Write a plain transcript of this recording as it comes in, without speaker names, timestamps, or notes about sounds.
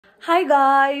High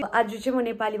guys, आज चाहिँ म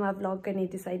नेपालीमा भ्लग गर्ने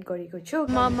डिसाइड गरेको छु।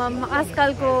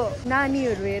 आजकलको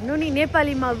नानीहरू हेर्नु नि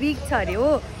नेपालीमा विक छ अरे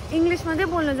हो, इंग्लिश मात्रै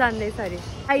बोल्न जान्दैछ अरे।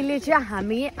 अहिले चाहिँ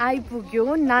हामी आइपुग्यो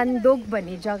नान्दोक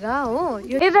भन्ने जग्गा हो।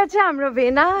 यता चाहिँ हाम्रो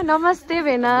भेना। नमस्ते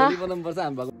भेना।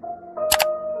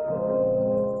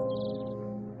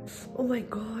 Oh my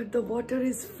god, the water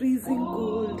is freezing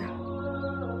cold.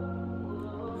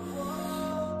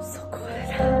 So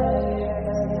cold.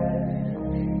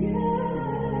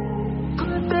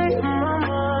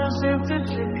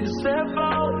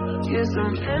 Yes,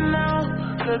 I'm in now.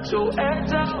 Cut your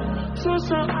edge out. So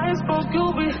some iceberg,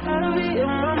 you'll be heavy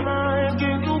in my mind.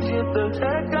 Can you get the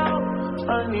heck out?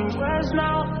 I need rest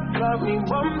now. Got me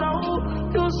bummed out.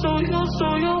 You,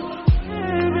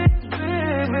 baby,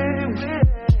 baby, baby.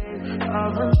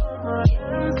 I've been on my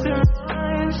hands in my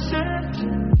shit.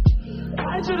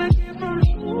 I should've given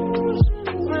you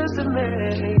resume.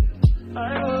 I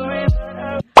worry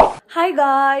that hi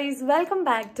guys, welcome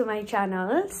back to my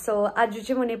channel. So आज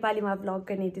चाहिँ म नेपालीमा vlog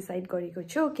गर्ने decide गरेको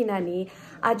छु किनभने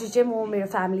आज चाहिँ म मेरो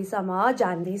फ्यामिलीसँग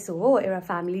जाँदैछु हो, एउटा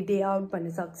फ्यामिली डे आउट भन्न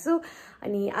सक्छु।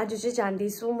 अनि आज चाहिँ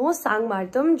जाँदैछु म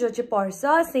साङमार्तम, जो चाहिँ पर्छ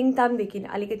सिङतामदेखि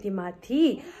अलिकति माथि।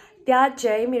 त्यहाँ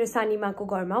चाहिँ मेरो सानीमाको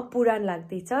घरमा पुराण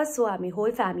लाग्दैछ। सो हामी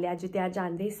होल फ्यामिली आज त्यहाँ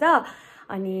जाँदैछ।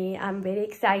 अनि आइ एम भेरी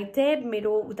एक्साइटेड।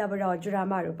 मेरो उताबाट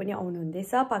हजुरआमाहरू पनि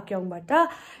आउनुहुँदैछ पाक्योङबाट।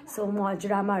 सो म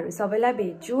हजुरआमाहरू सबैलाई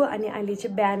भेट्छु। अनि अहिले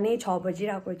चाहिँ बिहानै 6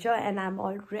 बजिरहेको छ and I am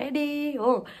all ready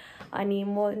हो। अनि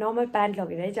म नर्मल प्यान्ट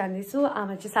लगेरै जाँदैछु,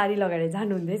 आमा चाहिँ साडी लगाएर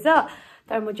जानुहुँदैछ,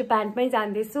 तर म चाहिँ प्यान्टमै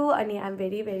जाँदैछु। अनि आइ am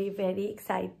very very very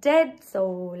excited. So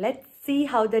let's see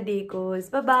how the day goes.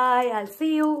 By by, I will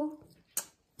see you.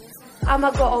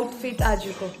 आमाको आउटफिट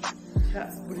आजको।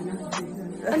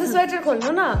 अन्त स्वेटर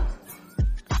खोल्नु न।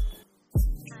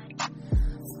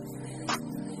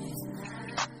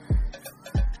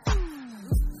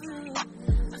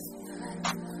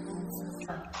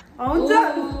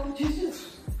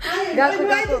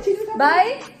 बाई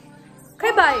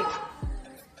खै बाई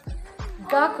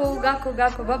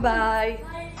गएको बाई बाई।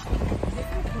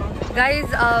 गाइज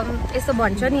यसो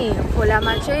भन्छ नि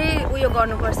खोलामा चाहिँ उयो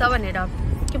गर्नुपर्छ भनेर,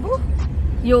 के पो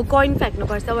यो कोइन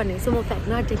फ्याँक्नुपर्छ भनेर। सो म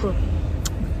फ्याँक्न आँटेको,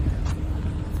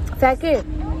 फ्याँके।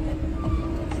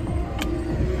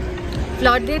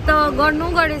 फ्लडले त गर्नु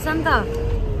गरेछ नि त।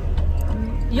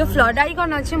 यो फ्लड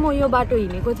आइकन चाहिँ म यो बाटो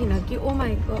हिँडेको थिइनँ कि। ओ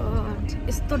माई गड,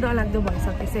 यस्तो डरलाग्दो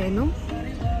भइसकेछ हेर्नु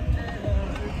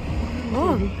हो।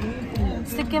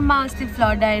 सिक्किममा अस्ति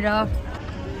फ्लड आएर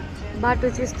बाटो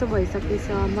चाहिँ यस्तो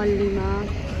भइसकेछ मल्लीमा।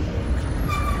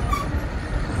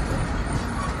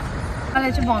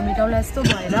 मलाई चाहिँ भमिट आउला यस्तो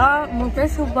भएर म चाहिँ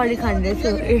सुपरी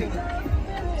खाँदैछु। ए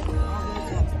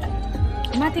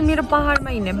माथि मेरो पहाडमा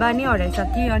हिँड्ने बानी हराइछ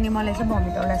कि, अनि मलाई चाहिँ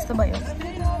भमिट आउला यस्तो भयो।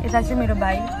 यता चाहिँ मेरो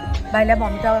भाइलाई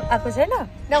भमिट आएको छैन?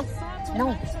 नौ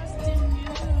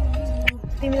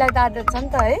तिमीलाई त आदत छ नि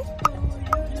त है,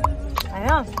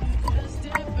 होइन?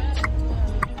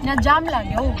 यहाँ जाम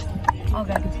लाग्यो हौ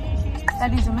अगाडि,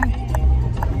 त्यहाँदेखि जाउँ है।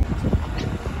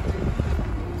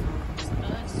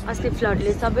 अस्ति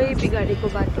फ्लडले सबै बिगारेको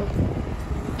बाटो।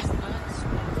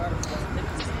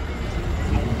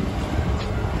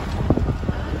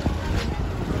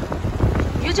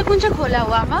 यो चाहिँ कुन चाहिँ खोला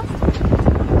हो आमा?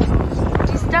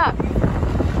 टिस्टा।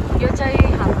 यो चाहिँ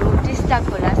हाम्रो टिस्टा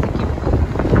खोला सिक्किमको।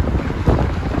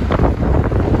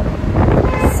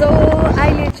 सो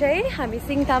अहिले चाहिँ हामी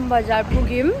सिङताम बजार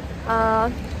पुग्यौँ।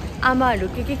 आमाहरू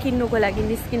के किन्नुको लागि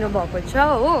निस्किनु भएको छ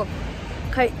हो।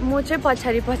 खै म चाहिँ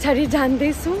पछाडि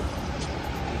जान्दैछु।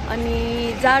 अनि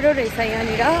जाडो रहेछ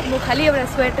यहाँनिर। म खालि एउटा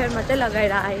स्वेटर मात्रै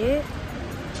लगाएर आएँ,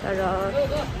 तर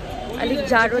अलिक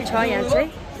जाडो छ यहाँ चाहिँ।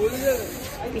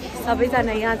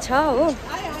 सबैजना यहाँ छ हो।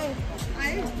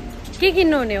 के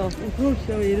किन्नु हुने हो?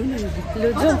 लु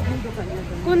जाउँ।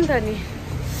 कुन त नि?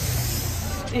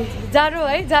 जाडो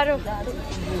है, जाडो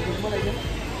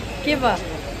के भयो?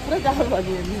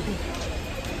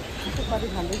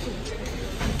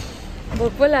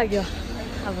 भोक पो लाग्यो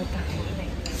अब त।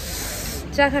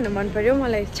 चिया खानु मन पर्यो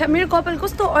मलाई। मेरो कपाल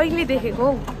कस्तो अहिले देखेको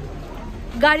हौ,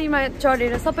 गाडीमा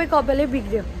चढेर सबै कपालै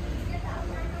बिग्रियो।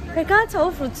 खै कहाँ छ हौ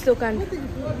फ्रुट्स दोकान?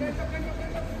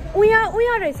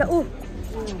 उहाँ रहेछ।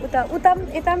 उता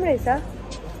यता पनि रहेछ।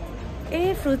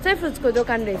 ए फ्रुट्सको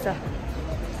दोकान रहेछ।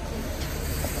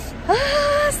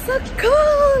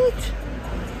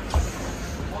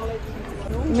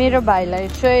 मेरो भाइलाई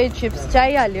चाहिँ चिप्स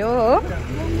चाहिहाल्यो हो।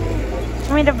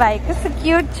 मेरो भाइ कस्तो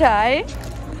क्युट छ है।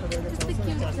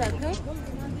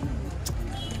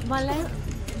 मलाई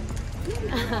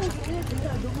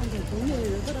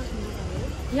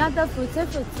यहाँ त फ्रुट्स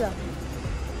छ।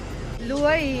 लु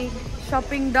है,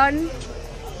 सपिङ डन।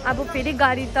 अब फेरि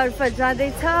गाडीतर्फ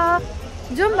जाँदैछ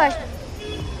जाउँ भाइ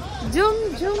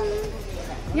जाउँ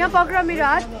यहाँ पक्र मेरो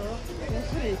हात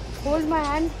होल्ड माई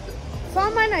ह्यान्ड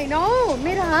सामान होइन हौ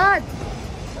मेरो हात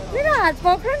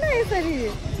पक्र न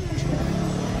यसरी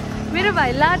मेरो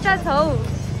भाइ लाटा छ हौ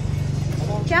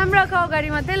क्यामेराको अगाडि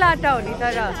मात्रै लाटा हो नि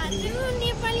तर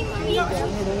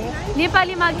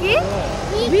नेपालीमा कि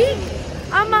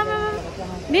आमा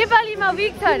नेपालीमा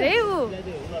विक छ अरे ऊ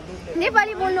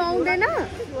नेपाली बोल्नु आउँदैन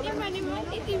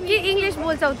कि इङ्ग्लिस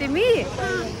बोल्छौ तिमी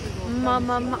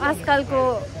आजकलको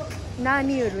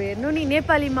नानीहरू हेर्नु नि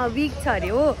नेपालीमा विक छ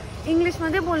अरे हो इङ्ग्लिस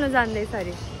मात्रै बोल्नु जान्दैछ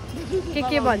अरे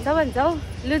के भन्छ हौ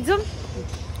लु जाउँ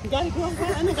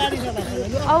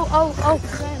औ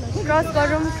क्रस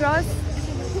गरौँ क्रस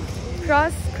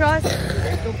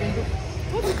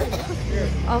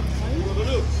औ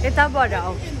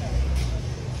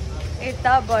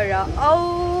यताबाट औ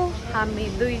हामी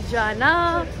दुईजना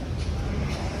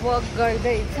वक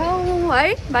गर्दैछौँ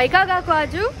है भाइ कहाँ गएको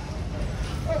आज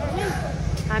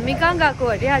हामी कहाँ गएको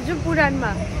अरे आज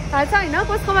पुराणमा थाहा छ होइन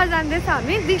कसकोमा जाँदैछ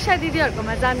हामी दीक्षा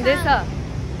दिदीहरूकोमा जाँदैछ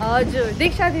हजुर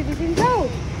दीक्षा दिदी चिन्छौ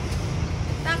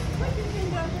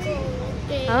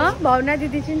भावना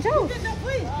दिदी चिन्छौ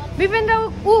विपेन्द्र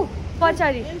ऊ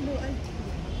पछाडि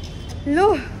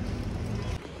लु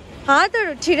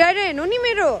हातहरू ठिराएर हेर्नु नि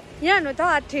मेरो यहाँ हेर्नु त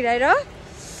हात ठिराएर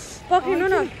पक्रिनु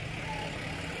न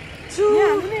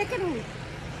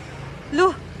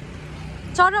लु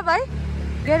चल भाइ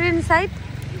गेट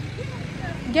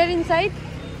इनसाइड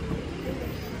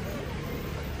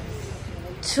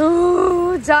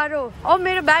छु जाडो औ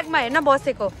मेरो ब्यागमा हेर्न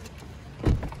बसेको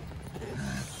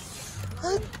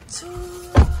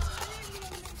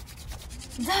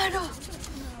जाडो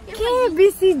के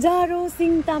बेसी जाडो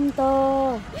सिङताम त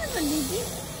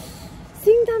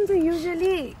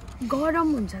युजुअली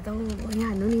गरम हुन्छ त यहाँ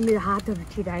हेर्नु नि मेरो हातहरू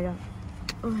ठिराएर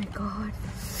ओ माई गॉड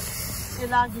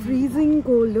फ्रिजिङ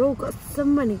कोल्ड हो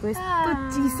कसम भनेको यस्तो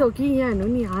चिसो कि यहाँ हेर्नु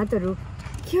नि हातहरू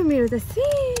के हो मेरो त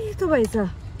सेतो भएछ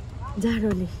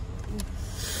जाडोले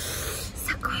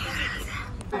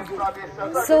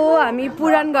सो हामी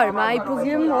पुराण घरमा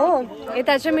आइपुग्यौँ हो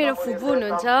यता चाहिँ मेरो फुपू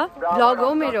हुनुहुन्छ भ्लग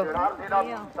हो मेरो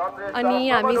अनि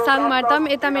हामी साङमार्तम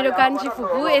यता मेरो कान्छी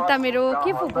फुपू यता मेरो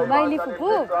के फुपू माइली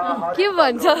फुपू के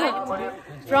भन्छ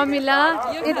प्रमिला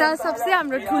यता सबसे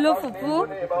हाम्रो ठुलो फुपू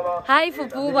हाई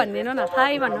फुपू भनिदिनु न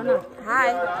हाई भन्नु न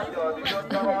हाई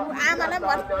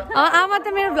आमा त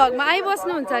मेरो भ्लगमा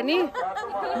आइबस्नुहुन्छ नि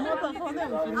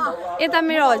यता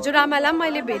मेरो हजुरआमालाई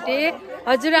मैले भेटेँ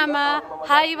हजुरआमा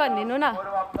हाई भनिदिनु न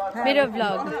मेरो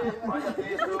भ्लग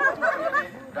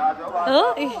हो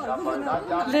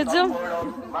ल जाउँ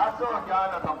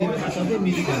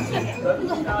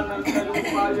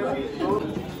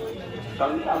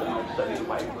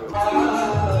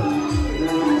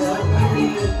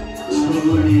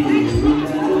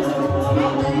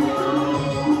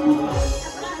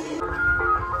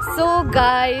सो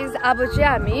गाइज अब चाहिँ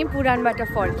हामी पुराणबाट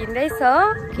फर्किँदैछ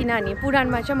किनभने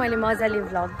पुराणमा चाहिँ मैले मजाले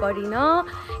भ्लग गरिनँ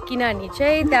किनभने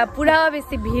चाहिँ त्यहाँ पुरा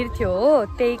बेसी भिड थियो हो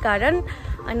त्यही कारण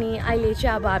अनि अहिले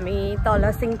चाहिँ अब हामी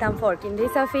तल सिङताम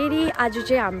फर्किँदैछ फेरि आज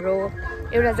चाहिँ हाम्रो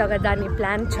एउटा जग्गा जाने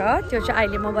प्लान छ त्यो चाहिँ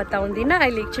अहिले म बताउँदिनँ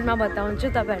अहिले एकछिनमा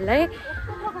बताउँछु तपाईँहरूलाई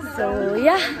सो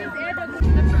या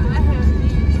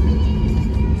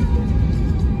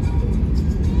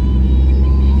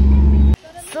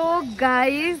सो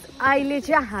गाइज अहिले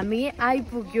चाहिँ हामी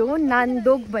आइपुग्यौँ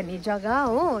नान्दोक भन्ने जग्गा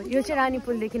हो यो चाहिँ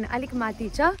रानीपुलदेखि अलिक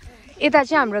माथि छ यता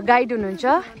चाहिँ हाम्रो गाइड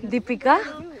हुनुहुन्छ दीपिका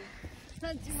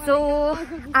सो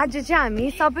आज चाहिँ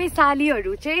हामी सबै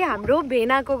सालीहरू चाहिँ हाम्रो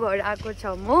भेनाको घर आएको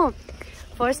छौँ हो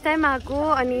फर्स्ट टाइम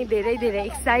आएको अनि धेरै धेरै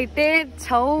एक्साइटेड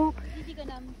छौँ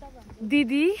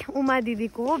दिदी उमा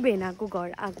दिदीको भेनाको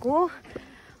घर आएको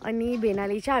अनि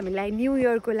भेनाले चाहिँ हामीलाई न्यू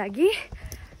इयरको लागि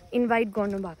इन्भाइट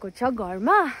गर्नुभएको छ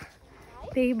घरमा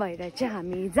त्यही भएर चाहिँ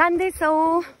हामी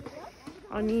जाँदैछौँ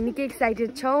अनि निकै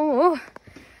एक्साइटेड छौँ हो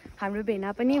हाम्रो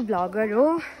भेना पनि भ्लगर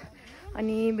हो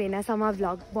अनि भेनासँग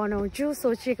भ्लग बनाउँछु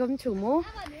सोचेको पनि छु म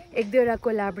एक दुईवटा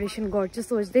कोलाबोरेसन गर्छु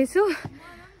सोच्दैछु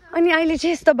अनि अहिले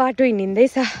चाहिँ यस्तो बाटो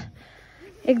हिँडिँदैछ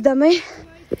एकदमै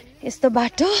यस्तो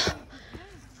बाटो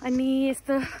अनि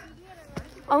यस्तो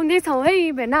आउँदैछौँ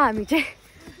है भेना हामी चाहिँ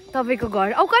तपाईँको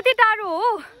घर औ कति टाढो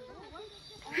हो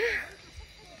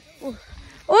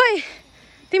ओइ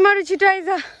तिमीहरू छिटो आइज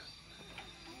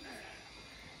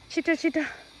छिटो छिटो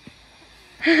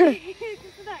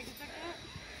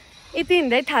यति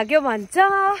हिँड्दै थाक्यो भन्छ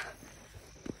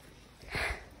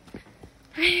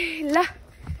ल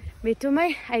भेटौँ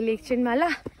है अहिले एकछिनमा ल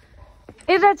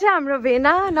यता चाहिँ हाम्रो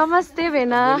भेना नमस्ते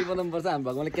भेना बनाउनुपर्छ हामी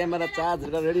भगवानले क्यामेरा चार्ज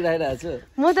गरेर रेडी राखिरहेको छु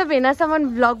म त भेनासम्म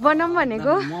भ्लग बनाऊँ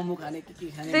भनेको मोमो खाने के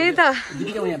खाने त्यही त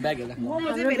दिदीको यहाँ ब्याग हेर्दा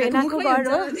हाम्रो भेनाको घर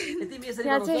हो तिमी यसरी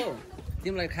बनाउँछौ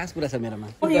तिमीलाई खास कुरा छ मेरोमा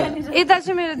यता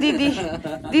चाहिँ मेरो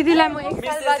दिदीलाई म एक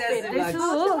साल बाद भेट्दैछु हो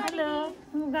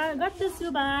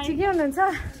ठिकै हुनुहुन्छ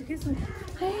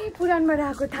है पुरानबाट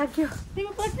आएको थाक्यो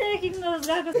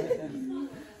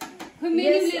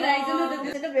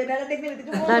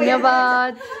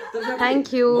धन्यवाद थ्याङ्क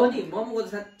यू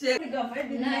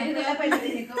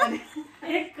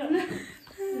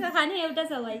खाने एउटा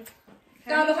छ भाइ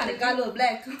कालो खाने कालो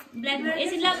ब्ल्याक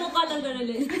यसैले म कलर गरेर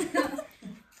ल्याउँछु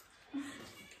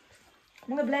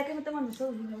मलाई ब्ल्याकै मात्र मन पर्छ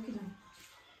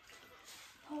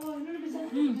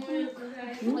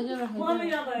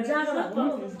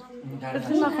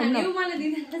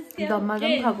किन दममा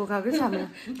पनि खाएकै छ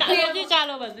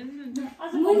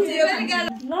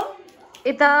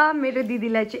यता मेरो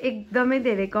दिदीलाई चाहिँ एकदमै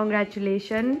धेरै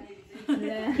कङ्ग्रेचुलेसन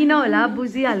किन होला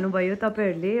बुझिहाल्नु भयो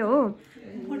तपाईँहरूले हो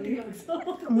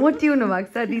मोटी हुनु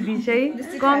भएको छ दिदी चाहिँ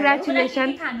कङ्ग्रेचुलेसन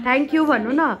थ्याङ्क यू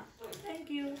भन्नु न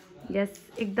यस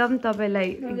एकदम तपाईँलाई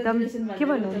एकदम के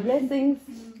भन्नु ब्लेसिङ्स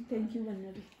थ्याङ्क यू भन्नु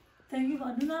न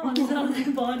भन्छ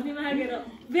भन्ने मागेर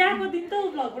बिहाको दिन त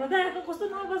भ्लगबाट त आएको कस्तो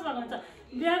नर्भस भएको हुन्छ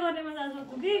बिहा गर्नेमा आज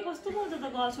पुगे कस्तो हुन्छ त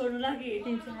घर छोड्नु लागि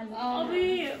अब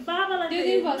बाबालाई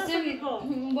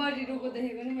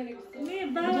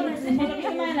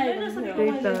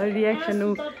रियाक्सन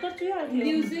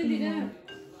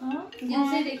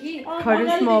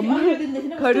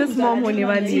खरुस मम होने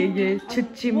वाली है ये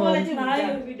छुच्ची मम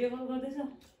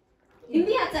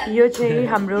यो चाहिँ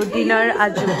हाम्रो डिनर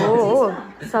आज हो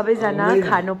सबैजना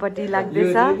खानुपट्टि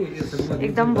लाग्दैछ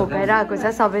एकदम भोकाएर आएको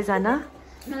छ सबैजना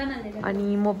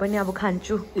अनि म पनि अब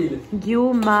खान्छु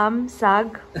घिउ माम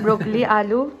साग ब्रोकली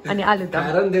आलु अनि आलु दम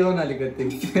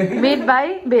मेड बाई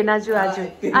भेनाजु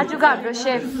आजको हाम्रो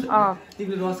शेफ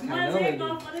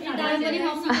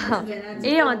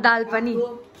ए दाल पनि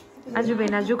आज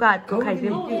भेनाजुको हातको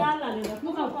खाइदिउँ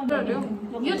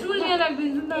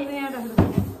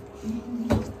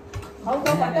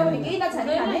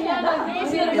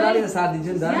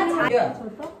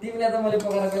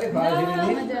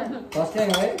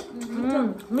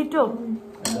मिठो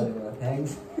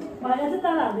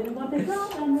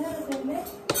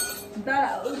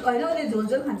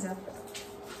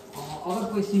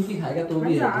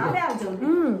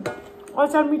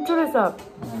अचार मिठो रहेछ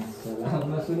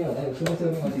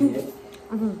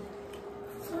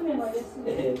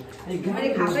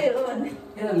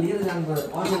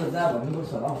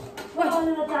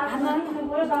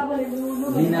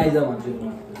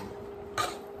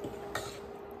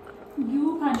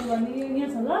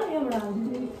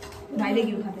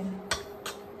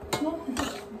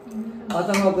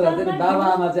अचम्मको कुरा चाहिँ बाबा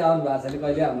आमा चाहिँ आउनु भएको छ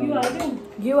कहिले आउनु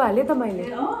घिउ हालेँ त मैले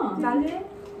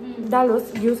दाल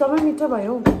होस् घिउ सबै मिठो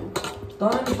भयो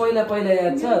तर नि पहिला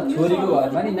याद छ छोरीको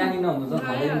घरमा नि नानी नहुनु त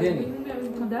खाँदैन्थ्यो नि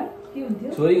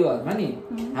छोरीको घरमा नि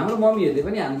हाम्रो मम्मीहरूले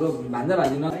पनि हाम्रो भान्जा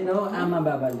भान्जी नखाइन हो आमा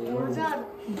बाबाले हो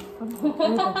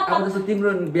अब जस्तो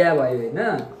तिम्रो बिहा भयो होइन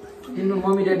तिम्रो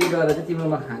मम्मी ड्याडी गएर चाहिँ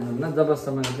तिम्रोमा खानुहुन्न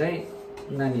जबसम्म चाहिँ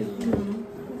नानीहरू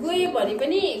गयो भने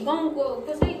पनि गाउँको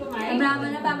कसैको ब्राह्मण र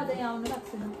बाबा चाहिँ आउनु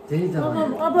सक्छ त्यही त अब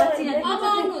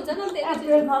आउनुहुन्छ न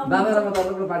बाबा र म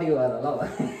तपाईँको पार्टीको घर होला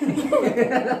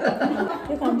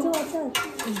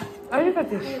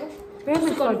अलिकति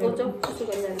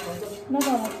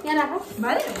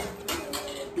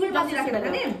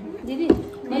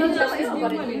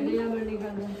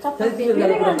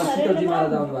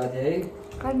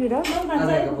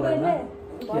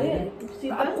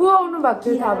को आउनु भएको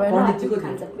थियो थाहा भएन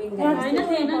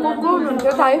को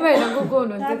हुनुहुन्थ्यो थाहै भएन को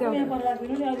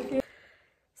हुनुहुन्थ्यो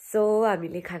सो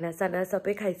हामीले खानासाना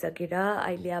सबै खाइसकेर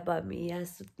अहिले अब हामी यहाँ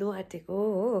सुत्नु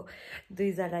आँटेको हो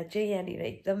दुईजना चाहिँ यहाँनिर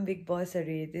एकदम बिग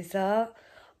बसहरू हेर्दैछ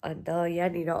अन्त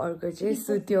यहाँनिर अर्को चाहिँ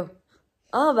सुत्यो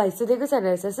भाइ सुतेको छैन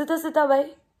रहेछ सुत भाइ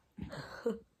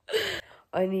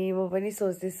अनि म पनि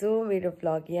सोच्दैछु मेरो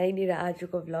भ्लग यहीँनिर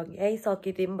आजको भ्लग यहीँ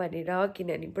सकिदिउँ भनेर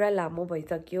किनभने पुरा लामो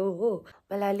भइसक्यो हो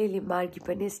मलाई अलिअलि मार्गी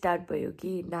पनि स्टार्ट भयो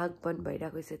कि नाक बन्द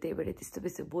भइरहेको छ त्यही भएर त्यस्तो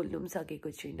बेसी बोल्नु पनि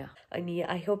सकेको छुइनँ अनि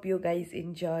I hope you guys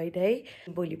enjoyed है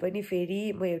भोलि पनि फेरि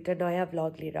म एउटा नयाँ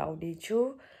भ्लग लिएर आउनेछु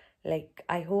लाइक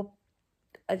आई होप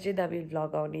अझै दामी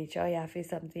भ्लग आउनेछ या फिर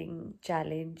something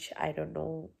challenge I don't know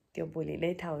त्यो भोलि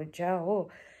नै थाहा हुन्छ हो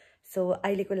So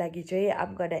अहिलेको लागि चाहिँ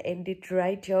I'm gonna end it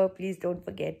right here. Please don't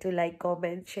forget to like,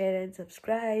 comment, share and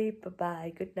subscribe. Bye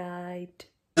bye. Good night.